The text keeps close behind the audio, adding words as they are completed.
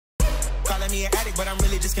calling me an addict, but I'm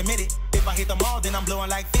really just committed. If I hit the mall, then I'm blowing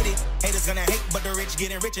like 50. Haters gonna hate, but the rich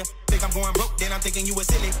getting richer. Think I'm going broke, then I'm thinking you were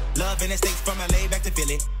silly. Love in the States from LA back to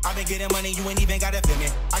Philly. I've been getting money, you ain't even gotta feel me.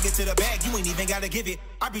 I get to the bag, you ain't even gotta give it.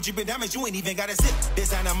 I be dripping diamonds, you ain't even gotta sip.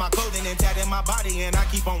 Designing my clothing and tatting my body, and I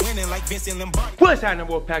keep on winning like Vincent Lombardi. What's happening,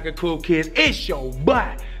 Wolfpack of Cool Kids? It's your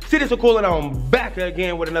boy, City Cool, and I'm back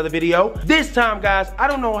again with another video. This time, guys, I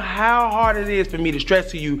don't know how hard it is for me to stress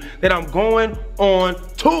to you that I'm going on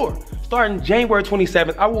tour. Starting January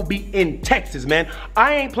 27th, I will be in Texas, man.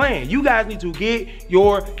 I ain't playing. You guys need to get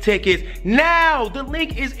your tickets now. The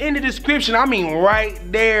link is in the description. I mean, right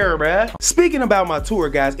there, bruh. Speaking about my tour,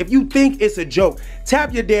 guys, if you think it's a joke,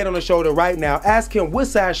 tap your dad on the shoulder right now. Ask him what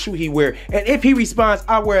size shoe he wear. And if he responds,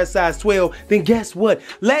 I wear a size 12, then guess what?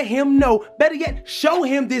 Let him know. Better yet, show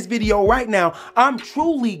him this video right now. I'm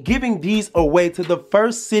truly giving these away to the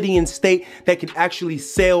first city and state that can actually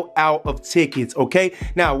sell out of tickets, okay?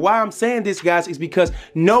 Now, why I'm saying this, guys, is because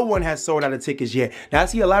no one has sold out of tickets yet. Now, I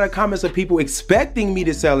see a lot of comments of people expecting me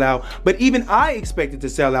to sell out, but even I expected to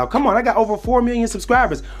sell out. Come on, I got over 4 million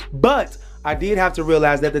subscribers, but I did have to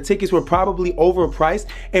realize that the tickets were probably overpriced.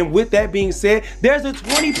 And with that being said, there's a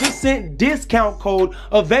 20% discount code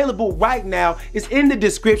available right now. It's in the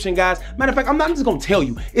description, guys. Matter of fact, I'm just gonna tell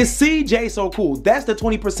you. It's CJ So Cool. That's the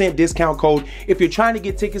 20% discount code. If you're trying to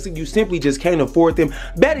get tickets and you simply just can't afford them,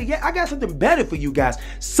 better yet, I got something better for you guys.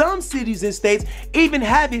 Some cities and states even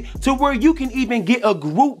have it to where you can even get a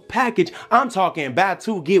group package. I'm talking buy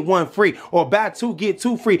 2, get 1 free, or buy 2, get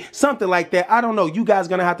 2 free, something like that. I don't know. You guys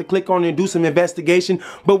gonna have to click on it and do some investigation,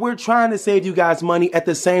 but we're trying to save you guys money at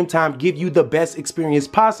the same time, give you the best experience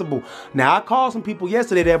possible. Now, I called some people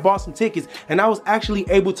yesterday that bought some tickets, and I was actually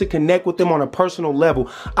able to connect with them on a personal level.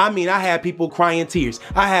 I mean, I had people crying tears.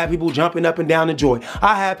 I had people jumping up and down in joy.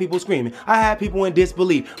 I had people screaming. I had people in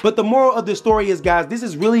disbelief. But the moral of the story is, guys, this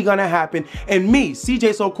is really gonna happen, and me,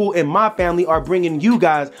 CJ So Cool, and my family are bringing you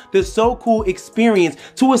guys the So Cool experience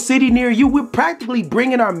to a city near you. We're practically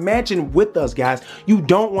bringing our mansion with us, guys. You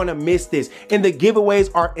don't want to miss this. And the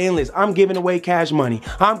giveaways are endless. I'm giving away cash money.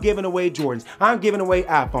 I'm giving away Jordans. I'm giving away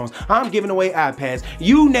iPhones. I'm giving away iPads.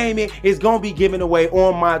 You name it, it's gonna be given away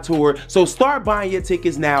on my tour. So start buying your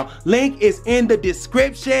tickets now. Link is in the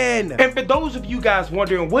description. And for those of you guys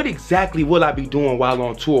wondering, what exactly will I be doing while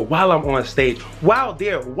on tour, while I'm on stage, while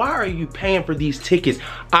there, why are you paying for these tickets?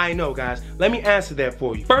 I know, guys. Let me answer that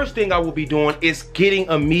for you. First thing I will be doing is getting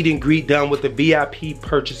a meet and greet done with the VIP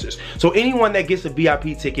purchasers. So anyone that gets a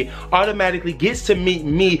VIP ticket automatically gets to meet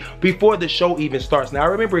me before the show even starts. Now, I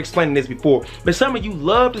remember explaining this before, but some of you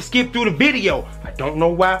love to skip through the video. I don't know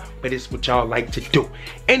why, but it's what y'all like to do.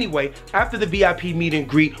 Anyway, after the VIP meet and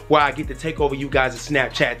greet, where I get to take over you guys'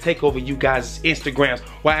 Snapchat, take over you guys' Instagrams,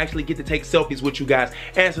 where I actually get to take selfies with you guys,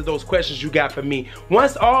 answer those questions you got for me.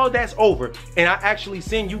 Once all that's over, and I actually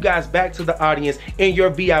send you guys back to the audience in your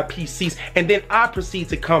VIP seats, and then I proceed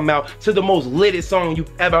to come out to the most littest song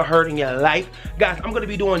you've ever heard in your life. Guys, I'm gonna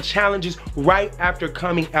be doing challenges right after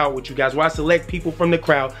coming out with you guys, where I select people from the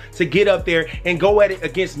crowd to get up there and go at it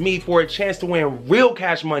against me for a chance to win real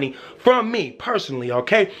cash money from me personally,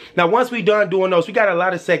 okay? Now, once we're done doing those, we got a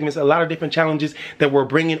lot of segments, a lot of different challenges that we're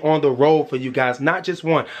bringing on the road for you guys, not just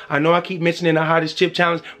one. I know I keep mentioning the hottest chip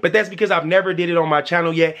challenge, but that's because I've never did it on my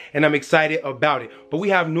channel yet, and I'm excited about it. But we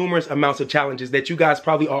have numerous amounts of challenges that you guys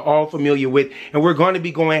probably are all familiar with, and we're going to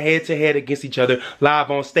be going head to head against each other live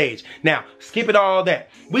on stage. Now, skip it all that.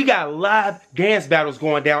 We got live dance battles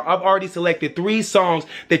going down. I've already selected 3 songs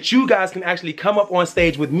that you guys can actually come up on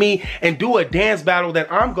stage with me and do a dance battle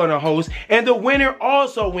that I'm gonna host, and the winner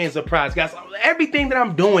also wins a prize, guys. Everything that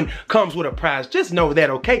I'm doing comes with a prize. Just know that,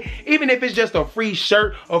 okay? Even if it's just a free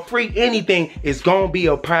shirt or free anything, it's gonna be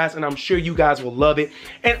a prize, and I'm sure you guys will love it.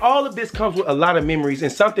 And all of this comes with a lot of memories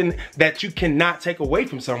and something that you cannot take away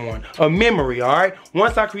from someone. A memory, all right?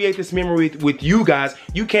 Once I create this memory with you guys,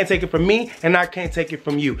 you can't take it from me, and I can't take it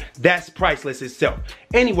from you. That's priceless itself.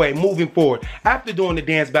 Anyway, moving forward, after doing the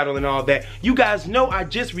dance battle and all that, you guys know I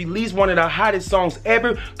just released one of the hottest songs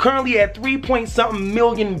ever, currently at 3-point-something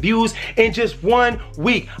million views in just 1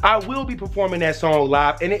 week. I will be performing that song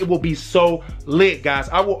live, and it will be so lit, guys.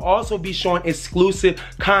 I will also be showing exclusive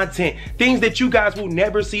content, things that you guys will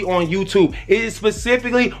never see on YouTube. It is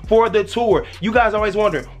specifically for the tour. You guys always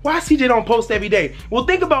wondering, why CJ don't post every day? Well,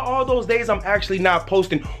 think about all those days I'm actually not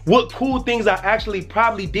posting. What cool things I actually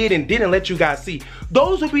probably did did and didn't let you guys see.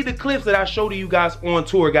 Those will be the clips that I show to you guys on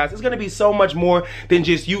tour, guys. It's gonna be so much more than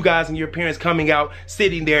just you guys and your parents coming out,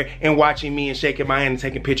 sitting there and watching me and shaking my hand and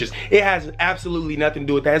taking pictures. It has absolutely nothing to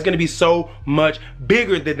do with that. It's gonna be so much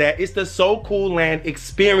bigger than that. It's the So Cool Land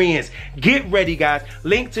experience. Get ready, guys.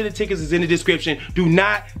 Link to the tickets is in the description. Do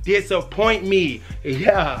not disappoint me.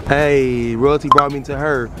 Yeah. Hey, Royalty brought me to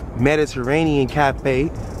her Mediterranean cafe.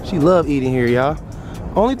 She love eating here, y'all.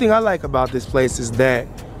 Only thing I like about this place is that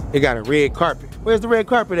it got a red carpet. Where's the red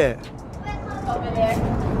carpet at? Over there.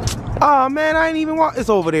 Oh man, I ain't even walk. It's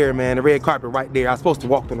over there, man. The red carpet right there. I was supposed to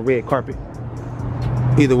walk on the red carpet.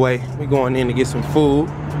 Either way, we going in to get some food.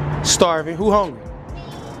 Starving. Who hungry?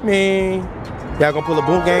 Me. Y'all gonna pull a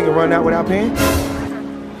boom gang and run out without paying?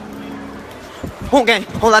 Whole gang,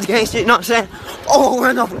 whole lot of gang shit, you know what I'm saying? Oh,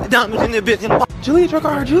 run off with the diamonds in the bitch. Julia drank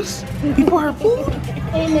all her juice before her food?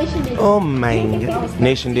 And Nation did. Oh man,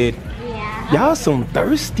 Nation did. Yeah. Y'all some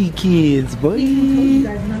thirsty kids, boy. I didn't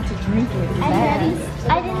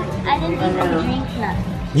even drink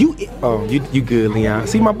nothing. You good, Leon.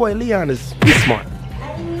 See, my boy Leon he's smart.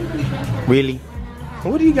 Really?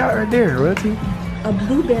 What do you got right there, Royalty? A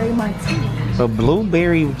blueberry martini. A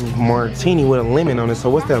blueberry martini with a lemon on it. So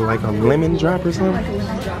what's that, like a lemon drop or something? Like a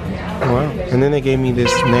lemon drop, yeah. Wow. And then they gave me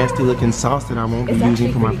this nasty looking sauce that I won't be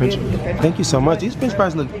using for my french fries. Thank you so much. These french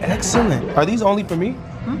fries look excellent. Are these only for me?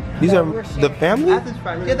 These are the family? Yeah,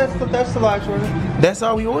 that's the large order. That's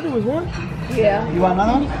all we ordered was one? Yeah. You want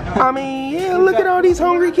another one? I mean, yeah, look at all these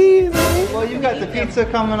hungry kids, man. Well, you got the pizza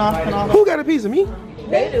coming off and all that. Who got a pizza? Me?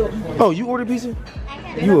 They do. Oh, you ordered pizza?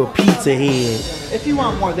 You a pizza head. If you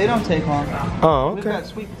want more, they don't take long. Oh, We've okay. got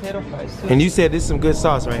sweet potato fries too. And you said this is some good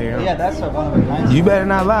sauce right here, huh? Yeah, that's one of the kinds. You better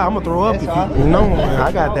not lie. I'm gonna throw up if you. No,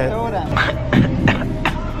 I got that. Throw it out.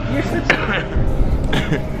 You're such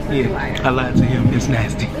a Yeah, I lied to him. It's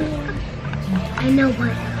nasty. I know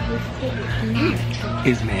what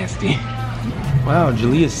It's nasty. Wow,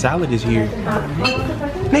 Julia's salad is here.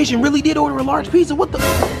 Nation really did order a large pizza. What the?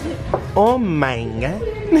 Oh my god.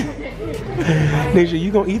 Nation,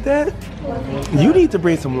 you gonna eat that? You need to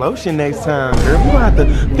bring some lotion next time, girl. We gonna have to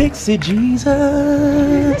fix it,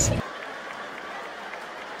 Jesus.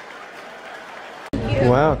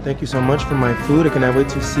 Wow, thank you so much for my food. I cannot wait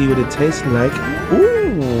to see what it tastes like.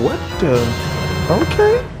 Ooh, what the?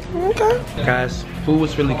 Okay. Okay. Guys, food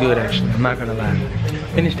was really good actually. I'm not gonna lie.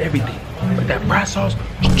 Finished everything. But that fry sauce,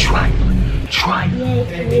 try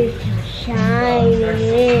it.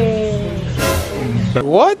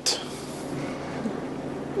 What?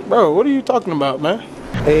 Bro, what are you talking about, man?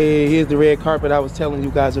 Hey, here's the red carpet I was telling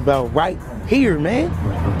you guys about right here, man.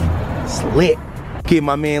 It's lit. Get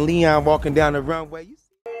my man Leon walking down the runway.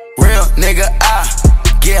 Real nigga, I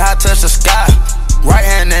get high, touch the sky. Right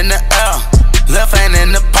hand in the air, left hand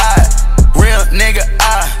in the pot. Real nigga,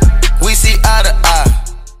 we see eye to eye.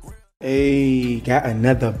 Hey, got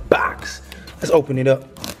another box. Let's open it up.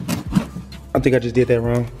 I think I just did that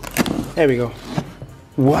wrong. There we go.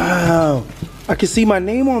 Wow, I can see my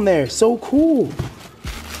name on there. So cool.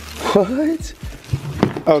 What?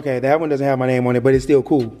 Okay, that one doesn't have my name on it, but it's still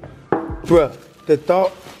cool. Bruh, the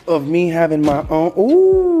thought of me having my own.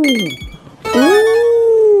 Ooh.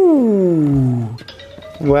 Ooh.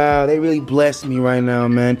 Wow, they really blessed me right now,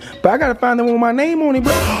 man. But I gotta find the one with my name on it,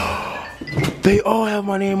 bro. They all have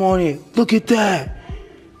my name on it. Look at that.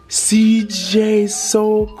 CJ,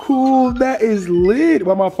 so cool. That is lit.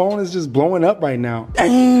 Well, my phone is just blowing up right now.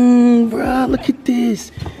 Dang, bro, look at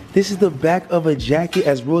this. This is the back of a jacket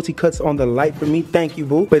as Royalty cuts on the light for me. Thank you,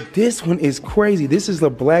 boo. But this one is crazy. This is the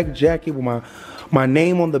black jacket with my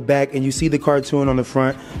name on the back, and you see the cartoon on the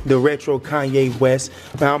front, the retro Kanye West.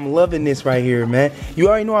 Now, I'm loving this right here, man. You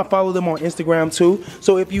already know I follow them on Instagram too.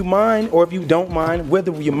 So if you mind or if you don't mind,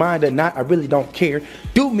 whether you mind or not, I really don't care.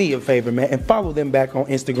 Do me a favor, man, and follow them back on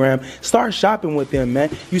Instagram. Start shopping with them, man.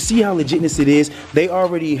 You see how legitness it is. They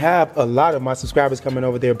already have a lot of my subscribers coming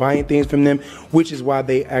over there buying things from them, which is why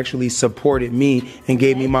they actually supported me and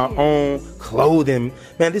gave me my own clothing.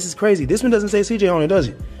 Man, this is crazy. This one doesn't say CJ on it, does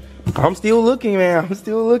it? I'm still looking, man. I'm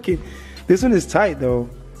still looking. This one is tight, though.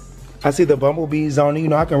 I see the bumblebees on it. You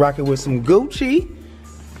know, I can rock it with some Gucci.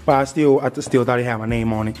 But I still thought it had my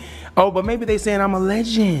name on it. Oh, but maybe they saying I'm a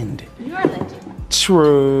legend. You're a legend.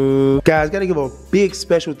 True. Guys, gotta give a big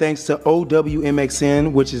special thanks to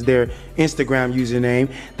OWMXN, which is their Instagram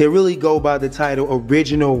username. They really go by the title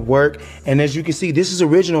Original Work. And as you can see, this is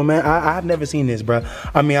original, man. I've never seen this, bro.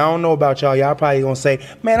 I mean, I don't know about y'all. Y'all probably gonna say,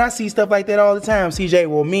 man, I see stuff like that all the time, CJ.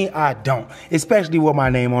 Well, me, I don't. Especially with my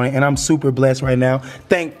name on it. And I'm super blessed right now.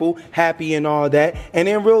 Thankful, happy, and all that. And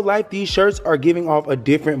in real life, these shirts are giving off a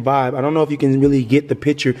different vibe. I don't know if you can really get the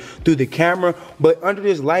picture through the camera, but under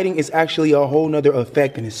this lighting, it's actually a whole nother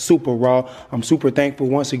effect, and it's super raw. I'm super thankful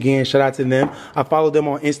once again. Shout out to them. I follow them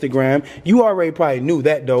on Instagram. You already probably knew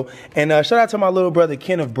that though. And shout out to my little brother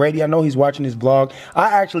Kenneth Brady. I know he's watching this vlog. I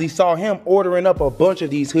actually saw him ordering up a bunch of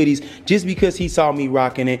these hoodies just because he saw me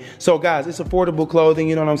rocking it. So guys, it's affordable clothing,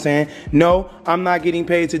 you know what I'm saying? No, I'm not getting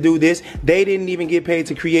paid to do this. They didn't even get paid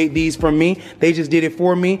to create these from me. They just did it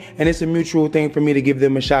for me, and it's a mutual thing for me to give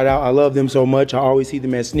them a shout out. I love them so much. I always see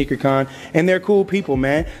them at SneakerCon, and they're cool people,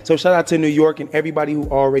 man. So shout out to New York and everybody who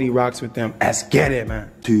already rocks with them. Let's get it, man.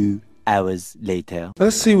 2 hours later.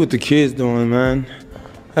 Let's see what the kids doing, man.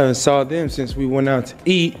 I haven't saw them since we went out to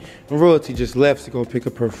eat. And Royalty just left to go pick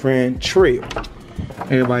up her friend, Trill.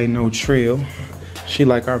 Everybody know Trill. She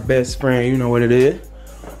like our best friend, you know what it is.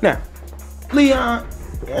 Now, Leon,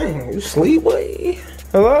 dang, you sleep, boy?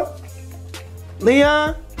 Hello?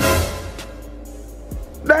 Leon?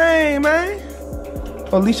 Dang, man.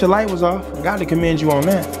 Well, at least your light was off. I gotta commend you on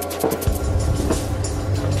that.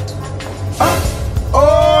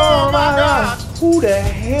 Oh my God! Who the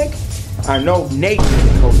heck? I know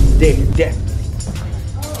Nation goes there, definitely.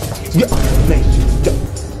 Yeah,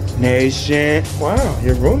 Nation. Wow,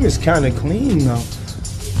 your room is kind of clean though.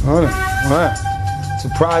 Wow,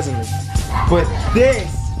 surprisingly. But this,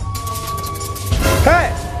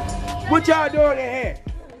 hey, what y'all doing in here?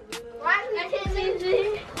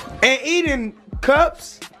 And eating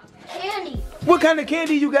cups? Candy. What kind of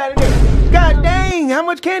candy you got in there? God dang, how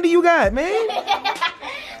much candy you got, man?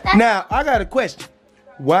 Now, I got a question.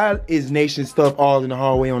 Why is Nation stuff all in the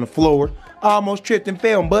hallway on the floor? I almost tripped and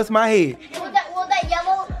fell and bust my head. Well, that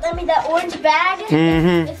yellow, that orange bag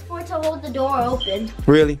is for to hold the door open.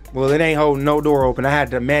 Really? Well, it ain't holding no door open. I had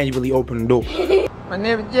to manually open the door. My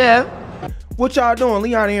name is Jeff. What y'all doing?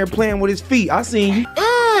 Leon in here playing with his feet. I seen you.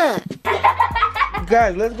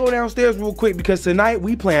 Guys, let's go downstairs real quick because tonight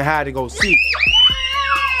we playing hide and go seek.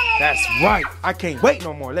 That's right. I can't wait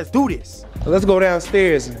no more. Let's do this. Let's go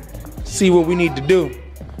downstairs and see what we need to do.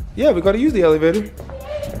 Yeah, we gotta use the elevator.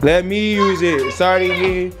 Let me use it. Sorry,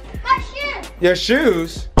 me. My shoes. Your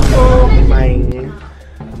shoes? Oh, man.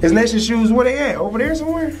 Is Nation's shoes, where they at? Over there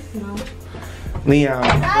somewhere? No. Leon,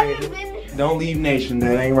 don't leave Nation.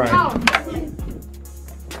 That ain't right. Oh.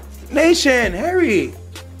 Nation, hurry.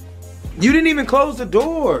 You didn't even close the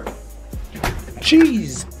door.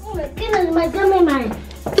 Jeez. Oh my goodness, my gummy mine.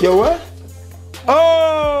 Yo, what?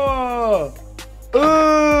 Oh!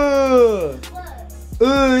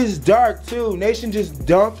 It's dark too. Nation just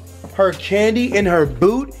dumped her candy in her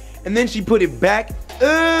boot and then she put it back.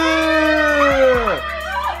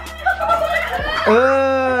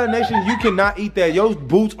 Nation, you cannot eat that. Your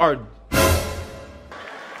boots are...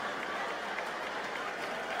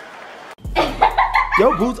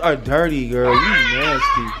 Your boots are dirty, girl. You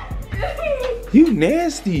nasty. You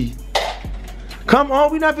nasty. Come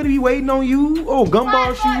on, we're not gonna be waiting on you. Oh,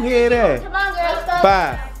 gumball shoe head ass. Come on, girls.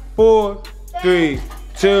 5, 4, 3,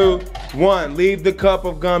 2, 1. Leave the cup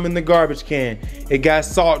of gum in the garbage can. It got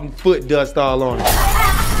salt and foot dust all on it.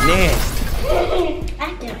 Nasty.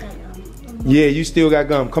 I still got gum. Yeah, you still got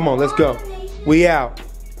gum. Come on, let's go. We out.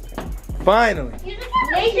 Finally.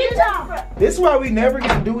 Nation's off. This is why we never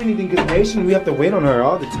get to do anything because Nation, we have to wait on her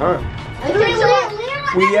all the time.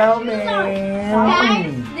 We out, man.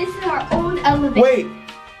 Guys, this is our own elevator. Wait.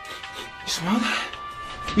 You smell that?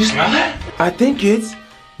 You smell that? I think it's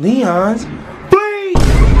Leon's breathe.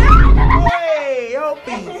 Hey,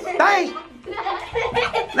 Opie. Thank.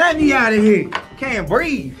 Let me out of here. Can't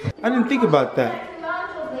breathe. I didn't think about that.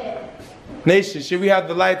 Nation, should we have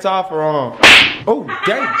the lights off or on? Oh,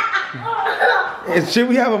 dang. Should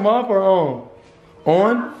we have them off or on?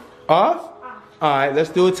 On? Off? Alright, let's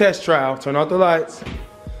do a test trial. Turn off the lights.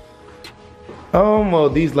 Oh, well,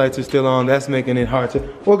 these lights are still on. That's making it hard to...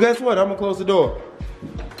 Well, guess what? I'm gonna close the door.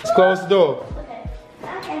 Let's close the door.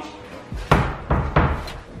 Okay.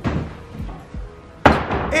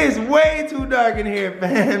 It's way too dark in here,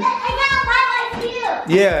 man. I got a light like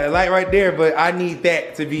you. Yeah, a light right there, but I need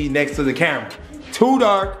that to be next to the camera. Too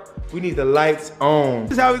dark. We need the lights on.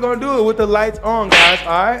 This is how we're gonna do it, with the lights on, guys, all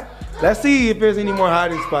right? Let's see if there's any more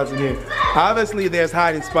hiding spots in here. Obviously, there's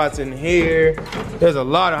hiding spots in here. There's a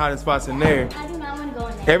lot of hiding spots in there. I do not want to go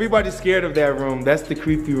in there. Everybody's scared of that room. That's the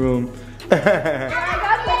creepy room.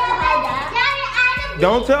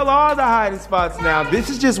 Don't tell all the hiding spots now. This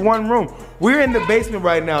is just one room. We're in the basement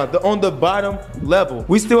right now, on the bottom level.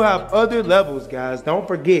 We still have other levels, guys. Don't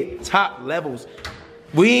forget, top levels.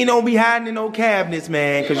 We ain't gonna be hiding in no cabinets,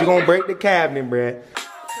 man, because you're gonna break the cabinet, bruh.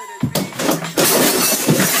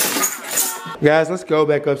 Guys, let's go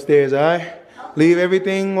back upstairs, all right? Leave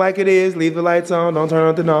everything like it is. Leave the lights on. Don't turn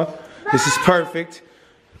nothing off. This is perfect.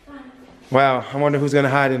 Wow, I wonder who's gonna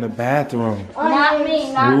hide in the bathroom. Not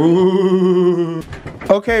me, not me. Ooh.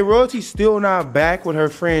 Okay, Royalty's still not back with her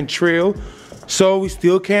friend Trill, so we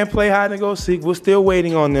still can't play hide and go seek. We're still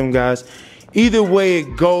waiting on them, guys. Either way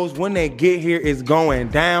it goes, when they get here, it's going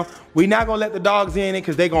down. We're not gonna let the dogs in it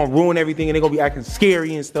because they're gonna ruin everything and they're gonna be acting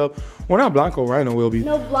scary and stuff. Well, not Blanco, Rhino will be.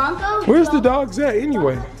 No, Blanco. Where's the dogs at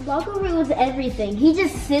anyway? Blanco rules everything. He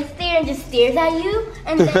just sits there and just stares at you,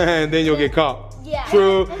 and then, And then you'll get caught. Yeah.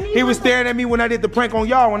 True. And He was staring at me when I did the prank on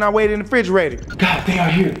y'all when I waited in the refrigerator. God, they are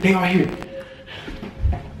here. They are here.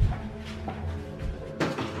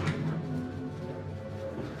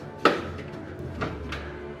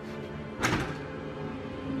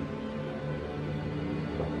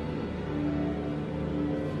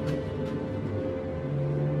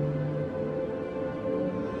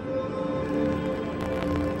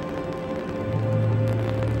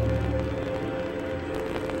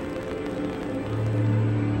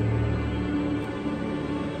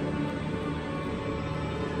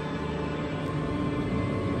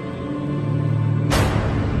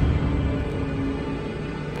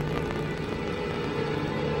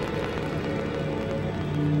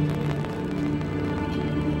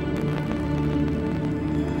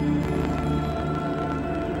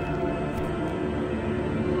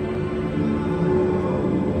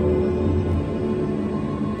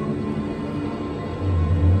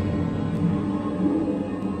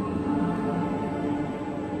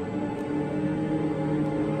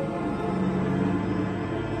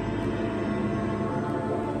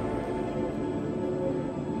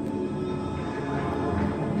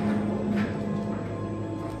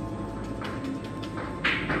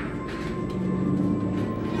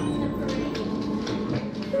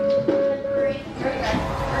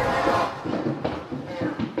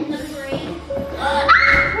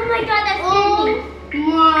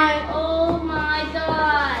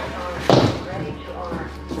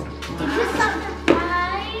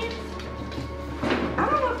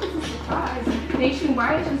 Nation,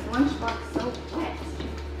 why is this lunchbox so wet?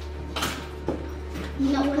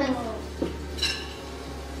 No, because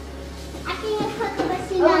I can't put the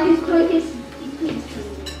machine Oh, on. he's putting his cookies.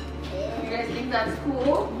 You guys think that's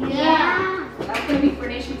cool? Yeah. That's gonna be for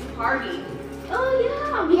Nation's party. Oh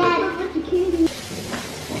yeah. We can put a bunch of candy.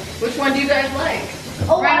 Which one do you guys like?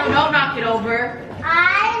 Oh, Rhino, don't knock it over.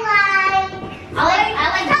 I like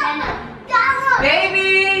Venom.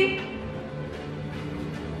 Baby!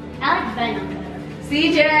 I like Venom better.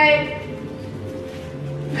 CJ!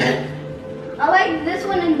 I like this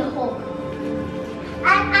one in the Hulk.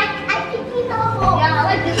 I think he's the Hulk. Yeah, I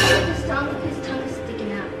like this one with his tongue is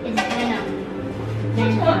sticking out. It's Venom.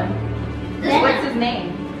 Which one? What's his name?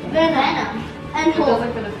 Venom. And Those Hulk.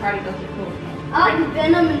 are for the party, those are cool. I like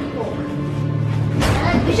Venom and Hulk.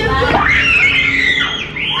 We should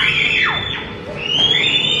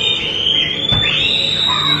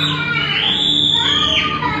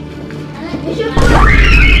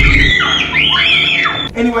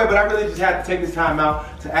Anyway, but I really just had to take this time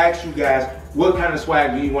out to ask you guys, what kind of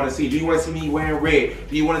swag do you want to see? Do you want to see me wearing red?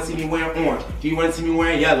 Do you want to see me wearing orange? Do you want to see me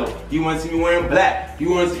wearing yellow? Do you want to see me wearing black? Do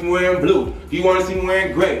you want to see me wearing blue? Do you want to see me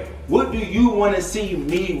wearing gray? What do you want to see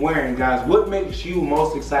me wearing, guys? What makes you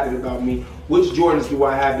most excited about me? Which Jordans do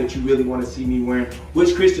I have that you really want to see me wearing?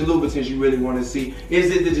 Which Christian Louboutins you really want to see?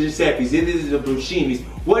 Is it the Giuseppe's? Is it the Buscemi's?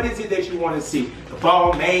 What is it that you want to see? The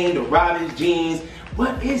Balmain, the Robbins jeans?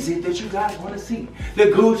 What is it that you guys want to see? The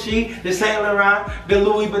Gucci, the Saint Laurent, the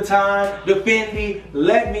Louis Vuitton, the Fendi?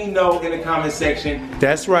 Let me know in the comment section.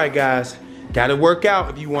 That's right, guys. Gotta work out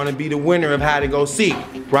if you want to be the winner of hide and go seek.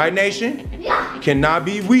 Right, Nation? Yeah. Cannot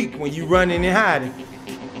be weak when you running and hiding.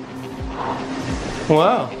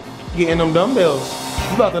 Wow, getting them dumbbells.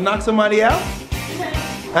 You about to knock somebody out?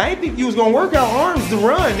 I ain't think you was gonna work out arms to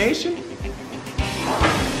run, Nation.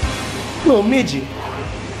 Little midget.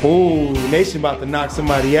 Oh, Nation about to knock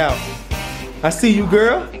somebody out. I see you,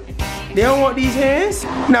 girl. They don't want these hands.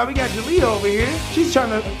 Now we got Jalea over here. She's trying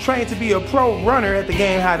to train to be a pro runner at the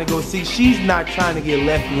game hide and go seek. She's not trying to get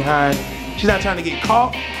left behind. She's not trying to get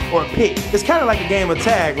caught or picked. It's kind of like a game of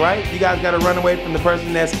tag, right? You guys got to run away from the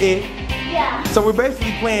person that's it. Yeah. So we're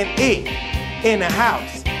basically playing it in the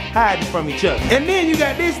house, hiding from each other. And then you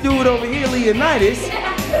got this dude over here, Leonidas.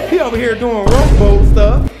 He over here doing rope boat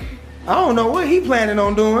stuff. I don't know what he planning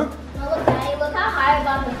on doing. Look how high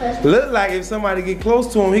about the first. Look like if somebody get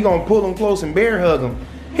close to him, he gonna pull him close and bear hug him.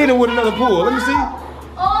 Hit him with another pull. Let me see.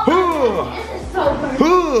 Oh, this is so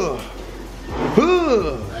good.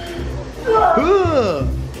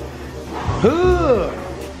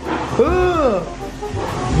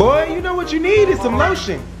 Boy, you know what you need is some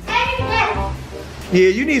lotion. Yeah,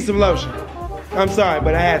 you need some lotion. I'm sorry,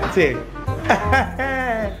 but I had to tell you.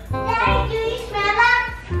 Daddy, do you smell that?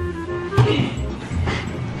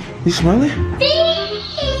 You smell it?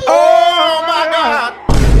 Oh my God!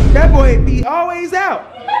 That boy be always out.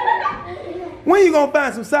 When you gonna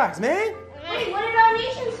find some socks, man? Wait, what did our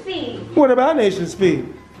nation's feet? What about Nation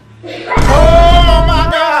Speed? Oh my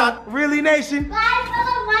God! Really, Nation? But I smell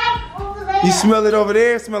it right over there. You smell it over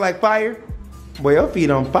there? Smell like fire? Boy, your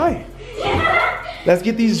feet on fire. Let's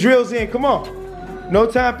get these drills in. Come on. No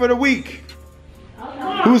time for the week.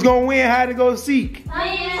 Who's gonna win hide and go seek?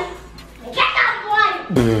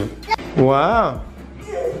 Wow.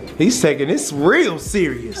 He's taking this real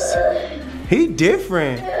serious. He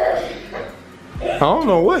different. I don't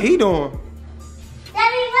know what he doing.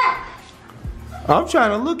 Daddy, look. I'm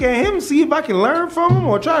trying to look at him and see if I can learn from him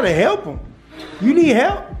or try to help him. You need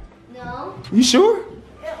help? No. You sure?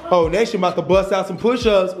 Oh, Nation about to bust out some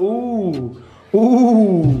push-ups. Ooh.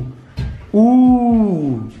 Ooh.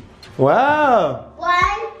 Ooh. Wow. 1,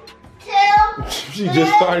 2. She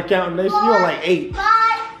just started counting, Nation. You're on like 8.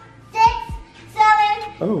 5, 6, 7,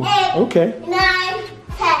 Oh, 8, okay. 9,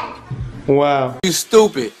 10. Wow. You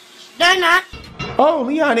stupid. They're not. Oh,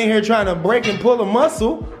 Leon in here trying to break and pull a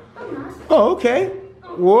muscle. Oh, okay.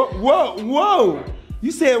 Whoa, whoa, whoa.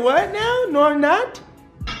 You said what now? No, I'm not?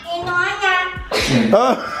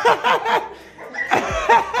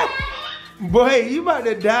 Boy, you about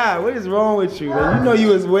to die. What is wrong with you, man? You know you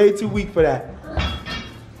was way too weak for that.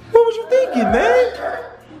 What was you thinking, man?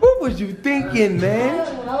 What was you thinking, man?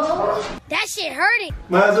 That shit hurting.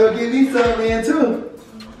 Might as well give me some, man, too.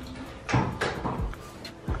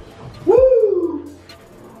 Woo!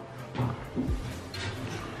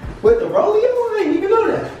 With the rollie on? I didn't even know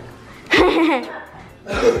that.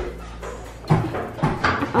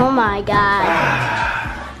 Oh my God.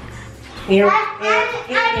 Boy.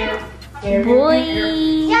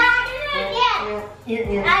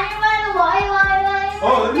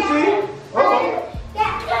 Oh, let me see. Oh,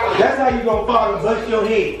 that's how you gonna fall and bust your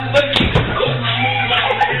head.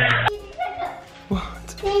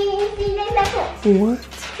 What?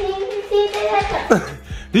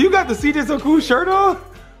 Do you got the CJ So Cool shirt on?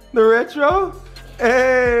 The retro?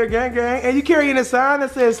 Hey, gang, gang. And you carrying a sign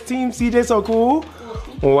that says Team CJ So Cool?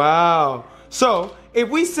 Wow. So, if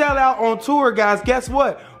we sell out on tour, guys, guess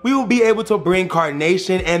what? We will be able to bring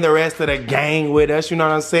Carnation and the rest of the gang with us, you know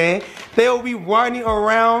what I'm saying? They will be running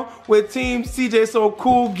around with Team CJ So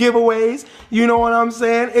Cool giveaways, you know what I'm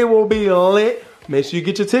saying? It will be lit. Make sure you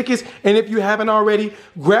get your tickets, and if you haven't already,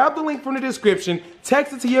 grab the link from the description,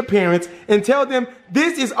 text it to your parents, and tell them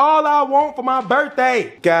this is all I want for my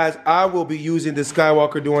birthday. Guys, I will be using the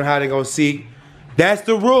Skywalker doing hide and go seek. That's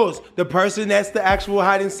the rules. The person that's the actual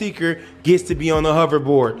hide and seeker gets to be on the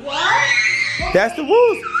hoverboard. What? That's the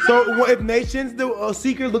rules. So if Nation's the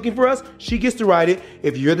seeker looking for us, she gets to ride it.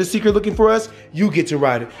 If you're the seeker looking for us, you get to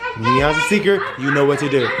ride it. Leon's the seeker, you know what to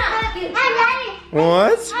do.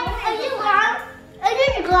 What?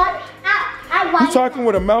 You talking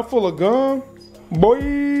with a mouthful of gum?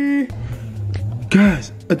 Boy.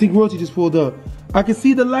 Guys, I think Royalty just pulled up. I can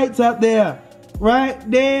see the lights out there. Right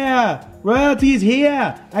there. Royalty is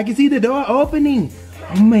here. I can see the door opening.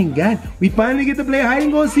 Oh my God. We finally get to play hide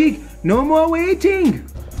and go seek. No more waiting.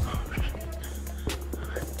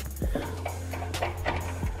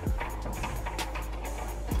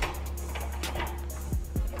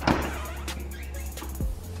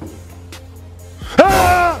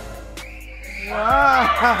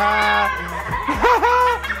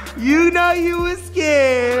 You know you was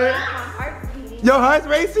scared. Your heart's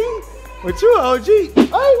racing? But you an OG.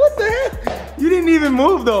 Oh, what the heck? You didn't even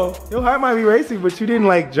move though. Your heart might be racing, but you didn't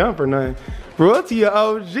like jump or nothing. Royalty, your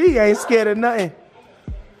OG, ain't scared of nothing.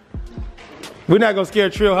 We're not gonna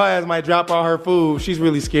scare Trill. Her ass might drop all her food. She's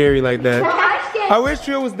really scary like that. I wish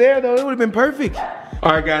Trill was there though. It would have been perfect.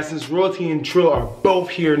 All right, guys, since Royalty and Trill are both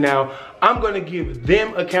here now, I'm gonna give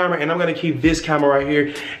them a camera and I'm gonna keep this camera right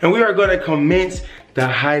here. And we are gonna commence the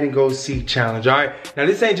hide and go seek challenge, all right? Now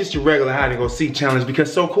this ain't just your regular hide and go seek challenge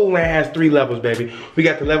because So Cool Land has 3 levels, baby. We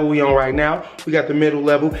got the level we on right now, we got the middle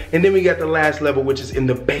level, and then we got the last level, which is in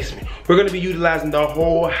the basement. We're gonna be utilizing the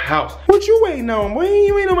whole house. What you waiting on, boy?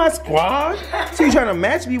 You ain't on my squad. So you trying to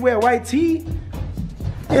match me with white tee?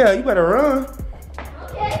 Yeah, you better run.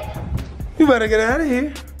 You better get out of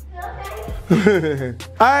here.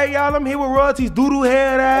 Alright, y'all, I'm here with Royalty's doodoo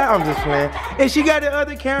head out. I'm just playing. And she got the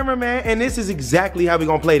other camera, man. And this is exactly how we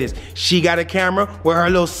gonna play this. She got a camera with her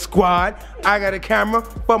little squad. I got a camera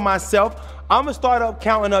for myself. I'm gonna start up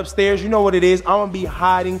counting upstairs. You know what it is. I'm gonna be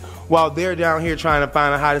hiding while they're down here trying to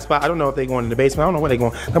find a hiding spot. I don't know if they're going in the basement. I don't know where they're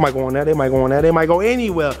going. They might go in there. They might go in there. They might go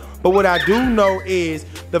anywhere. But what I do know is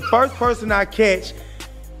the first person I catch,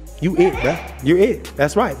 you it, bruh. You're it.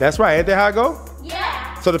 That's right. That's right. Ain't that how I go?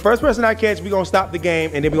 Yeah. So the first person I catch, we gonna stop the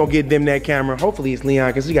game and then we gonna get them that camera. Hopefully it's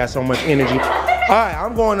Leon because he got so much energy. All right,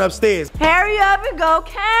 I'm going upstairs. Hurry up and go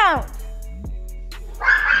count.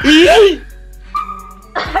 Do you know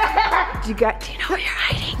where you're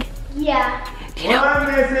hiding? Yeah.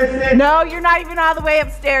 No, you're not even all the way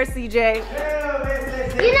upstairs, CJ.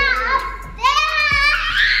 You're not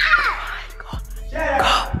upstairs.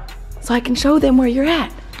 Go. So I can show them where you're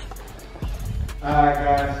at. All right,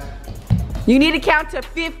 guys. You need to count to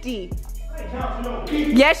 50.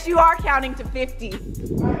 Yes, you are counting to 50.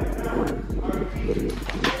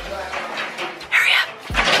 Hurry up.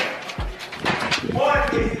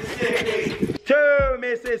 1 Mississippi, 2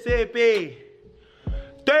 Mississippi,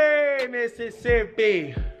 3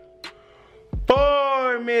 Mississippi,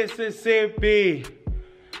 4 Mississippi.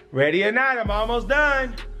 Ready or not, I'm almost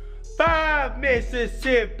done. 5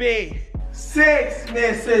 Mississippi, 6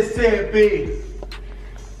 Mississippi,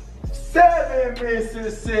 7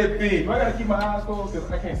 Mississippi. I gotta keep my eyes closed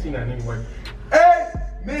because I can't see nothing anyway. 8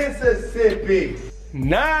 Mississippi,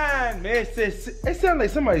 9 Mississippi. It sounds like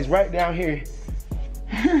somebody's right down here.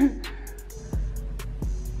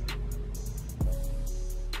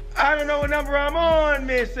 I don't know what number I'm on,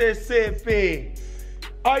 Mississippi.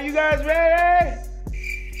 Are you guys ready?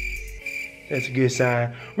 That's a good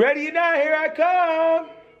sign. Ready or not, here I come.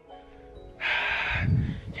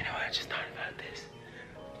 You know what, I just thought about this.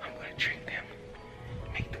 I'm gonna trick them.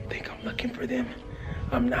 Make them think I'm looking for them.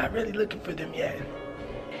 I'm not really looking for them yet.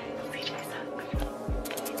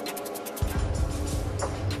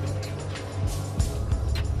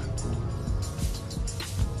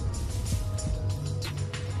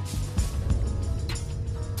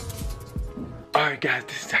 All right, guys,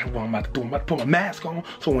 this is what I'm about to do. I'm about to put my mask on,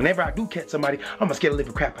 so whenever I do catch somebody, I'm gonna scare the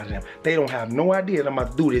living crap out of them. They don't have no idea that I'm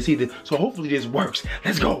about to do this either, so hopefully this works.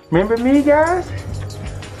 Let's go. Remember me, guys?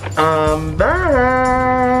 I'm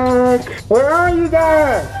back. Where are you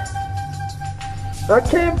guys? I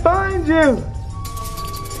can't find you.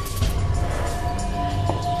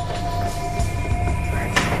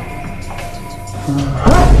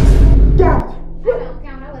 Got you.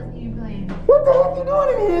 What the heck you doing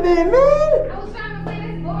in here then, man? I was trying to play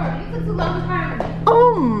this board. You took too long to find me.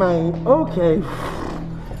 Oh my, okay.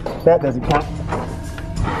 That doesn't count.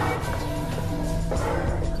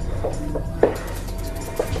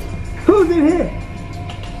 Who's in here?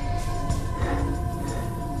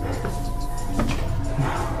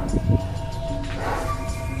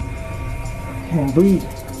 Can't breathe.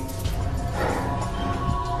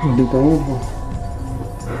 Can't do the info.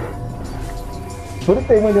 What if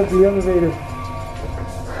they went up the elevator?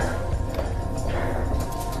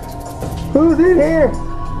 Who's in here?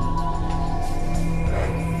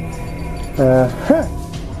 Huh.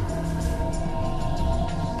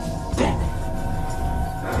 Damn it.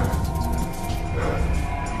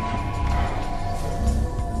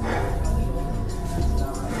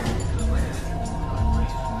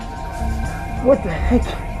 What the heck?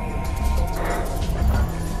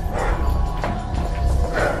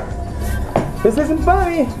 This isn't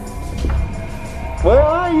funny. Where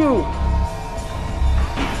are you?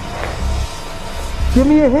 Give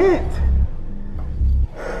me a hint.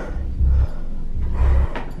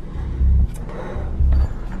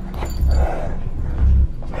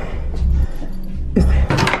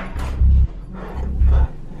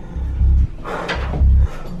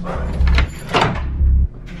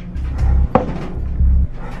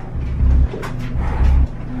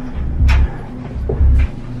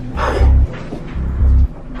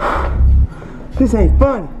 This ain't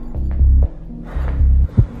funny.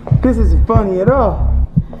 This isn't funny at all.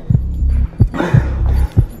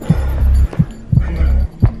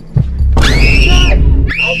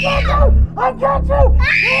 I got you!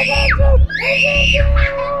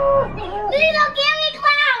 Little Gary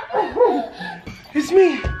Clown! It's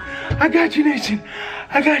me. I got you, Nation.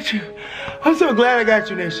 I got you. I'm so glad I got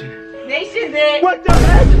you, Nation. Nation's it. What the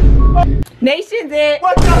heck? Nation's it.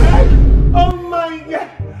 What the heck? Oh my God.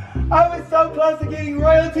 I was so close to getting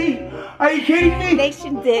royalty. Are you kidding me?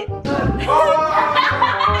 Nation's it. I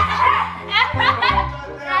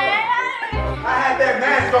had that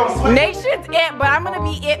mask. ass gonna swim. Nation's it, but I'm gonna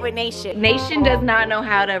be it with Nation. Nation does not know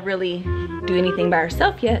how to really do anything by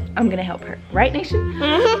herself yet. I'm gonna help her. Right, Nation?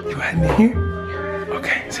 Mm-hmm. You hiding in here?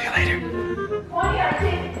 Okay, see you later.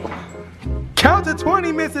 Count to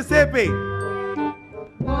 20, Mississippi.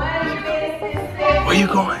 Where you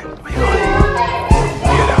going? Where you going?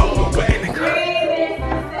 Get out. Put in the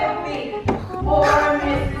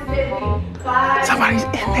car. Somebody's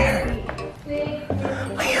in there.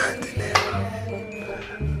 Leon's in there.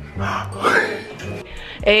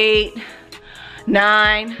 8,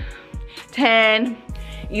 9, 10,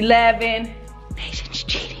 11. Nation's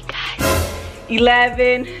cheating, guys.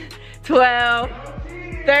 11, 12,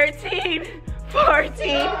 13,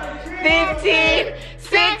 14, 15,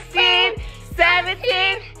 16,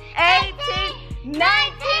 17, 18,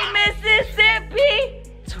 19, Mississippi,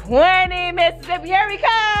 20, Mississippi. Here we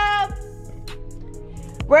come.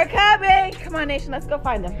 We're coming. Come on, Nation, let's go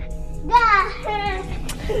find them.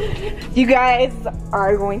 You guys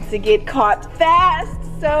are going to get caught fast,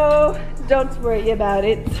 so don't worry about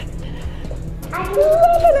it. Let's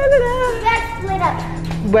split up.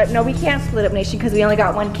 But no, we can't split up, Nation, because we only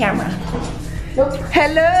got one camera. Nope.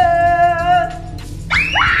 Hello.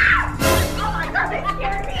 Oh my God, they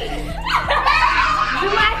scared me.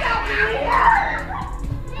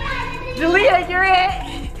 Julia, you're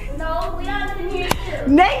it. No, we are in here too.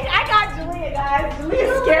 Nate, I got Julia, guys. Julia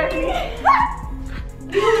scared me.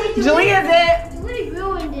 Julia's it. Julie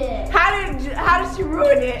ruined it. How did she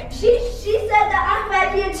ruin it? She said that I'm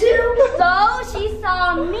back here too, so she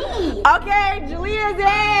saw me. Okay, Julia's it.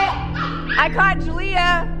 I caught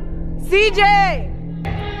Julia. CJ.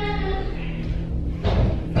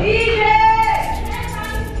 CJ.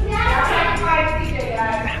 I can't find CJ,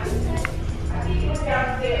 guys. I think he was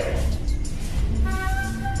downstairs.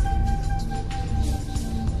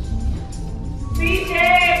 CJ.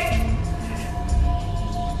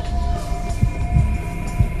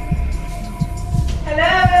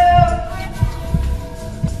 Hello.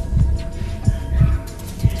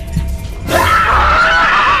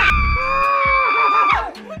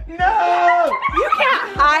 No! You can't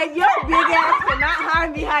hide. Your big ass cannot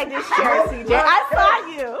hide behind this chair, CJ. I saw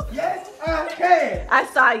you. Yes, I can. I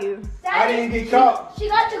saw you. I didn't get caught. She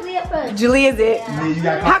got Julia first. Julia's it. Yeah, you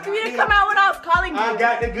got How caught. come you didn't come out when I was calling you? I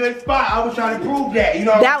got the good spot. I was trying to prove that, you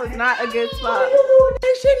know. That was not a good spot. You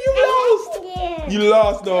lost. Yeah. You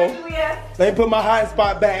lost, though. Julia. They put my hot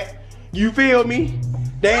spot back. You feel me?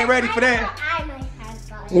 They ain't ready for that. I might have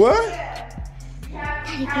spot. What?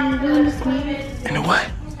 Daddy, can you go in the basement? In the what?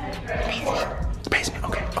 Basement.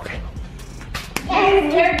 Okay, okay.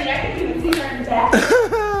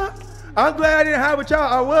 I'm glad I didn't hide with y'all.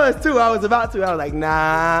 I was too. I was about to. I was like,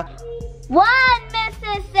 nah. 1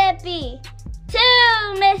 Mississippi,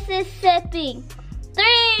 2 Mississippi,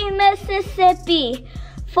 3 Mississippi,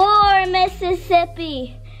 4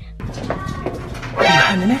 Mississippi. Are you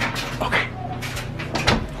hiding in there? Okay.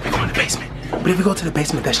 We're going to the basement. But if we go to the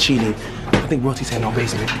basement, that's cheating. I think Royalty said no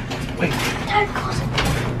basement. Wait.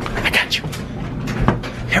 I got you.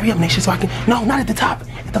 Hurry up, Nation, so I can. No, not at the top.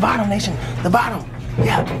 At the bottom, Nation. The bottom.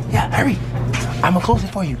 Yeah, hurry. I'm gonna close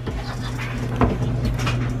it for you.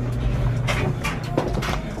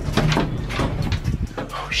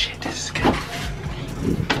 Oh shit, this is good.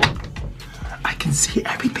 I can see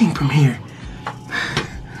everything from here.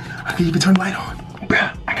 I can even turn the light on.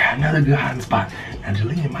 Bruh, I got another good hiding spot. Now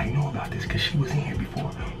Julia might know about this because she was in here before,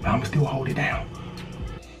 but I'm gonna still hold it down.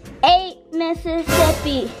 8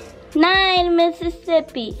 Mississippi, 9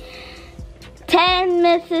 Mississippi, 10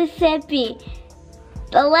 Mississippi,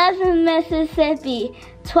 11 Mississippi,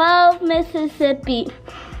 12 Mississippi,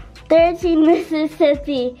 13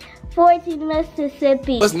 Mississippi, 14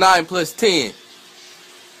 Mississippi. What's 9 plus 10?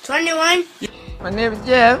 21. My name is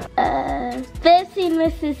Jeff. 15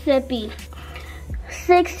 Mississippi,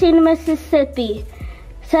 16 Mississippi,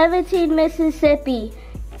 17 Mississippi,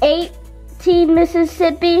 18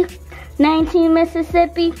 Mississippi, 19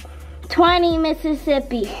 Mississippi, 20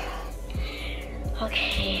 Mississippi.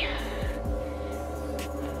 Okay.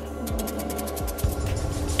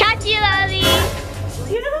 Got you, Lolly.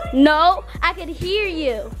 No, I could hear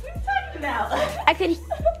you. What are you talking about?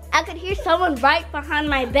 I could hear someone right behind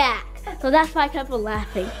my back. So that's why I kept on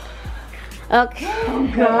laughing. Okay. Oh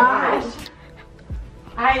gosh.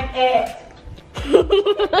 I'm it.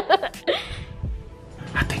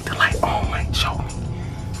 I think the light on might show me.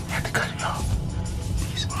 I have to cut it off.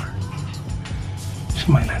 Be smart.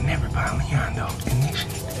 She might not never buy Leon though. And Nation,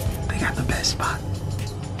 they got the best spot.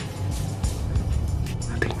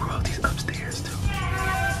 I think Royalty's upstairs too.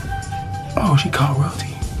 Oh, she called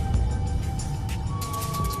Royalty.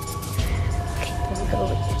 Okay, let me go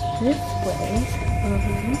over here. this way.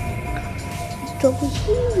 It's over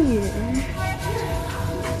here.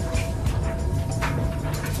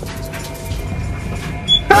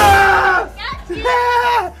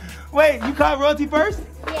 Wait, you caught Royalty first?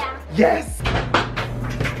 Yeah. Yes.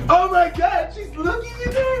 Oh my God, she's looking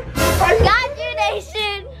in there. Got you,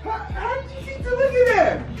 Nation. How did you get to look in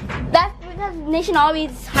there? That's because Nation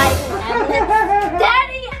always hides in evidence.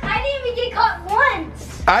 Daddy, I didn't even get caught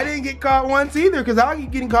once. I didn't get caught once either, because I'll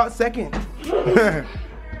keep getting caught second.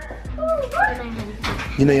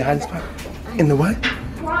 You know your hiding spot? In the what?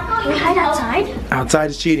 Can we hide outside? Outside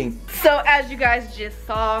is cheating. So as you guys just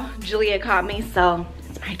saw, Julia caught me, so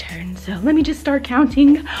it's my turn. So let me just start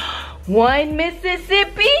counting. 1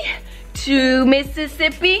 Mississippi, 2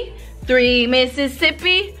 Mississippi, 3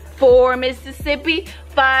 Mississippi, 4 Mississippi,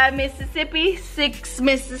 5 Mississippi, 6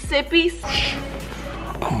 Mississippi.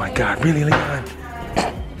 Oh my God, really, Leon?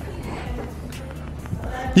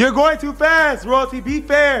 You're going too fast, Royalty, be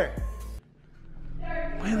fair.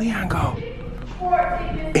 Where'd Leon go?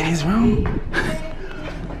 In his room?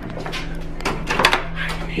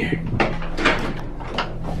 I'm here.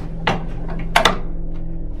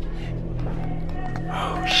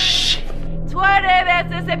 Oh shit. 20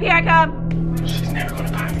 Mississippi, here I come. She's never gonna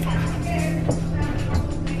find me.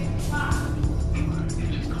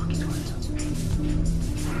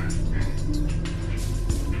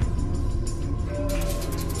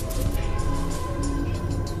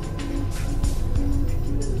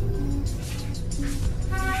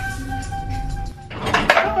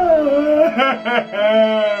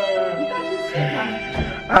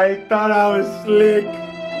 I thought I was slick.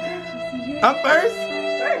 I'm first?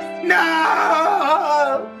 First.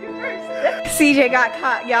 No! You're first. CJ got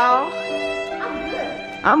caught, y'all.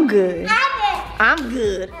 I'm good. I'm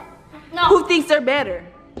good. No. Who thinks they're better?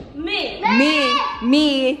 Me.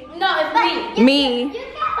 Me. No, it's me. Me. You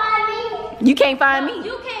can't find me. You can't find me.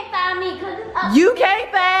 You can't find me because it's up. You can't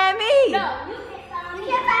find me. No, you can't find me.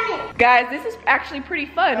 You can't find me. Guys, this is actually pretty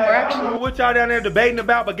fun. We're I don't actually know what y'all down there debating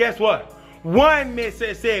about, but guess what? 1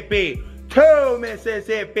 Mississippi, 2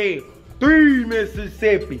 Mississippi, 3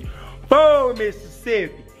 Mississippi, 4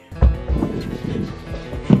 Mississippi.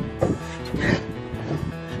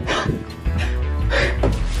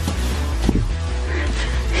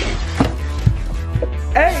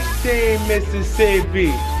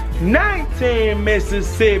 Mississippi, 19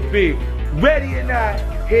 Mississippi. Ready or not,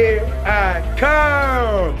 here I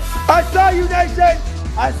come. I saw you, Nation.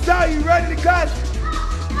 I saw you ready to cut.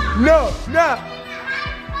 No.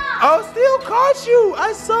 I still caught you.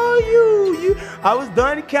 I saw you. I was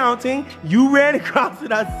done counting. You ran across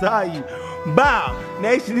it. I saw you. Bow.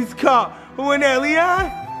 Nation is caught. Who in there,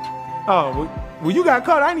 Leon? Oh, well, you got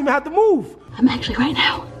caught. I didn't even have to move. I'm actually right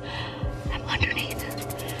now. I'm underneath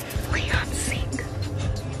Leon's sink.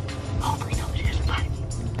 Hopefully nobody doesn't find me.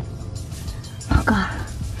 Oh God,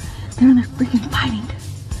 they're in there freaking fighting.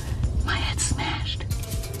 My head's smashed.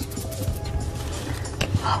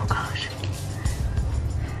 Oh gosh.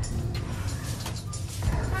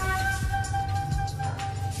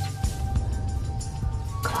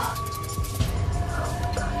 God.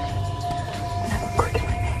 Oh gosh. I have a crick in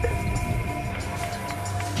my neck.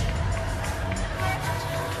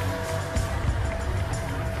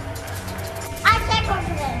 I checked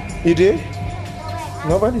over there. You did?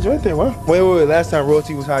 Nobody's right there. Wow. Wait. Last time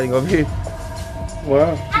Royalty was hiding over here.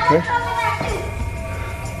 Wow. Okay.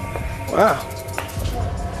 Wow.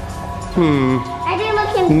 I didn't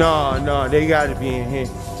look in. No, they gotta be in here.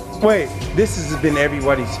 Wait, this has been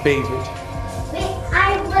everybody's favorite. Wait,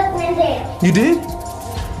 I looked in there. You did?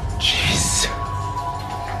 Jeez.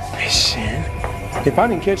 Mission. If I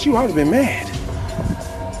didn't catch you, I would have been mad.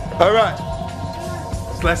 All right.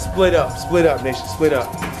 So let's split up. Split up, Nation. Split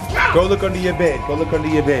up. Go look under your bed. Go look under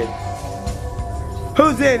your bed.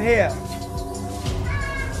 Who's in here?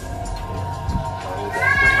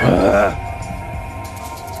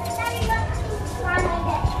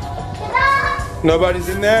 Nobody's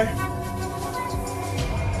in there?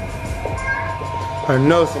 I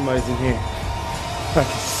know somebody's in here. I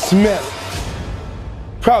can smell it.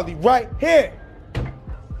 Probably right here.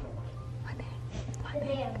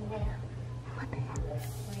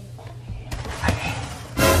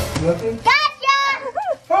 Nothing? Gotcha!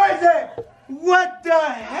 Who is it? What the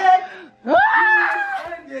heck?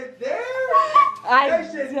 Under there?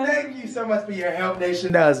 Nation, thank you so much for your help,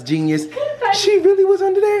 Nation. That was genius. She really was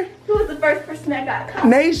under there? Who was the first person that got caught?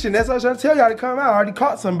 Nation, that's what I was trying to tell y'all to come out. I already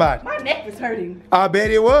caught somebody. My neck was hurting. I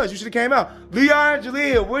bet it was. You should have came out. Leon and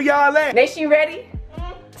Jaleel, where y'all at? Nation, you ready?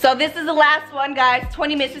 So this is the last one, guys.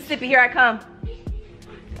 20 Mississippi, here I come.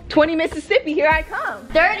 20 Mississippi, here I come.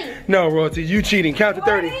 30. No, Royalty, you cheating. Count to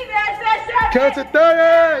 30. 20 Count to 30.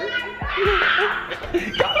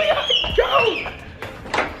 Go.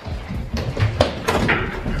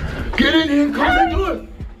 Get in here and close that door.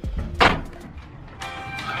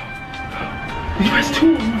 You press 2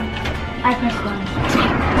 or 1? I press 1.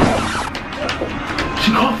 She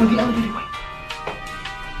called for the elevator. Wait.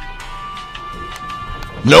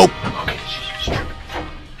 Nope. Okay, she's tripping.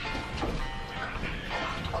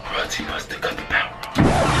 She must have cut the power off.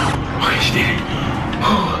 Okay, she did it.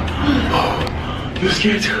 Oh, you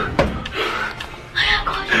scared too? I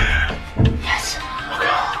got it. Yes.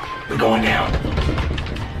 Okay, we're going down.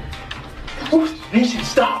 Nation,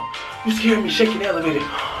 stop. You scared me shaking the elevator.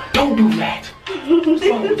 Don't do that. What's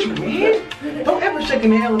wrong with you, man? Don't ever shake in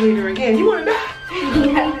the elevator again. You wanna die?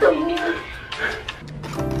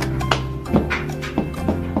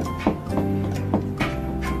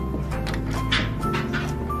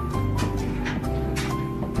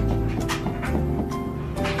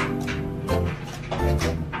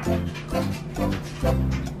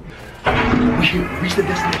 We reach the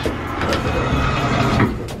destination.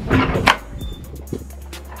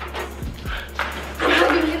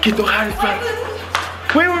 Get the hiding spots.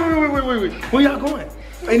 Wait. Where y'all going?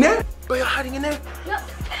 In there? Are y'all hiding in there? Yep.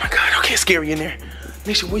 Oh my God, okay, it's scary in there.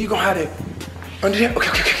 Nisha, where you gonna hide it? Under there?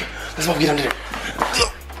 Okay. Let's both get under there.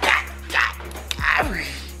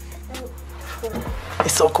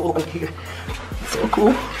 It's so cool under here. So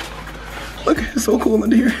cool. Look, it's so cool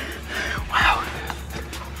under here. Wow.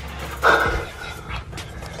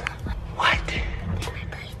 What?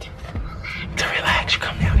 To relax, you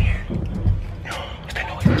come down here. No, what's that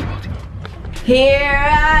noise? Here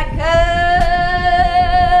I come.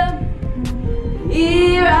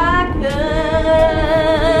 Here I come.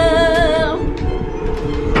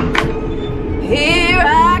 Here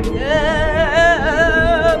I come.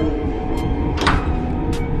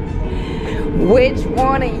 Which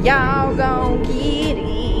one of y'all gon' get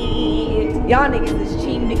it? Y'all niggas is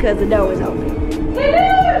cheating because the door is open.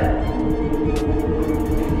 Hello!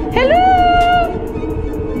 Hello!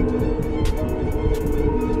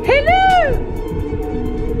 Hello!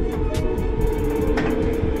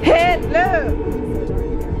 Hello!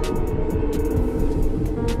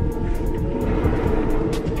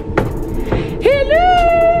 Hello!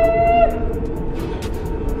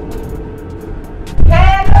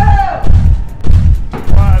 Hello!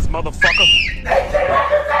 Wise motherfucker.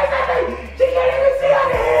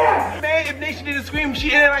 Man, if Nation didn't scream,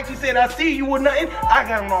 she ain't like she said, I see you with nothing. I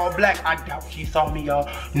got on all black. I doubt she saw me, y'all.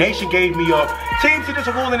 Nation gave me up. Team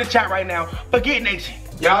Citizen a rule in the chat right now. Forget Nation.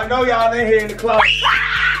 Y'all know y'all in here in the club.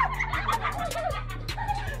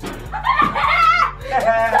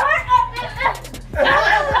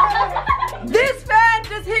 This fan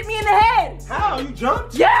just hit me in the head. How? You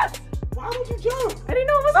jumped? Yes! Why would you jump? I didn't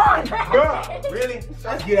know it was on. Bruh, really?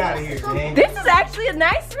 Let's get out of here, man. This is actually a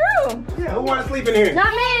nice room. Yeah, who wanna sleep in here?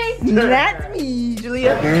 Not me. That's me,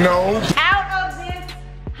 Julia. No. Out of this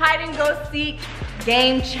hide and go seek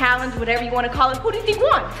game challenge, whatever you want to call it, who do you think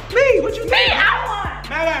won? Me, what you think? Me, I won.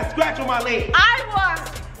 Man, I got a scratch on my leg. I won.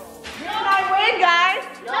 Did I win, guys?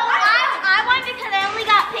 No, I won because I only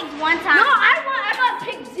got picked one time. No, I won. I got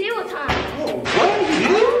picked 0 times. Oh,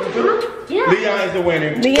 what? Yeah. Leon is the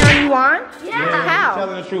winner. Leon, you won? Yeah. He's How?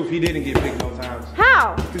 telling the truth, he didn't get picked no times.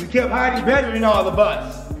 How? Because he kept hiding better than all of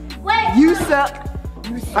us. Wait. You suck.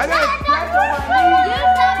 I got a scratch on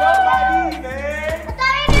my knee, man. I thought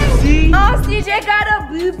I knew. See? Oh, CJ got a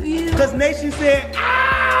boo boo. Because Nation said,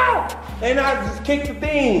 ow! And I just kicked the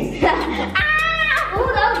thing. Ah! Oh,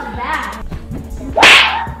 that was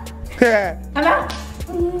bad. I'm out.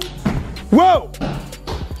 Whoa!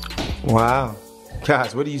 Wow.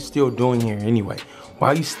 Guys, what are you still doing here anyway? Why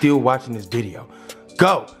are you still watching this video?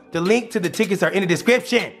 Go! The link to the tickets are in the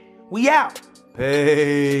description. We out.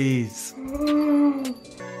 Peace.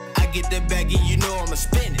 I get that bag and you know I'ma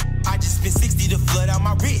spend it. I just spent 60 to flood out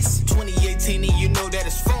my wrist. 2018 and you know that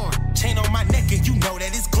it's foreign. Chain on my neck and you know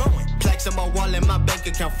that it's glowing. Plaques on my wall and my bank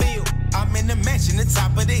account filled. I'm in the mansion, the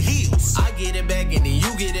top of the hills. I get it back and then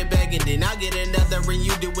you get it back and then I get another and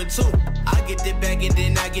you do it too. I get it back and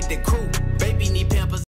then I get the crew.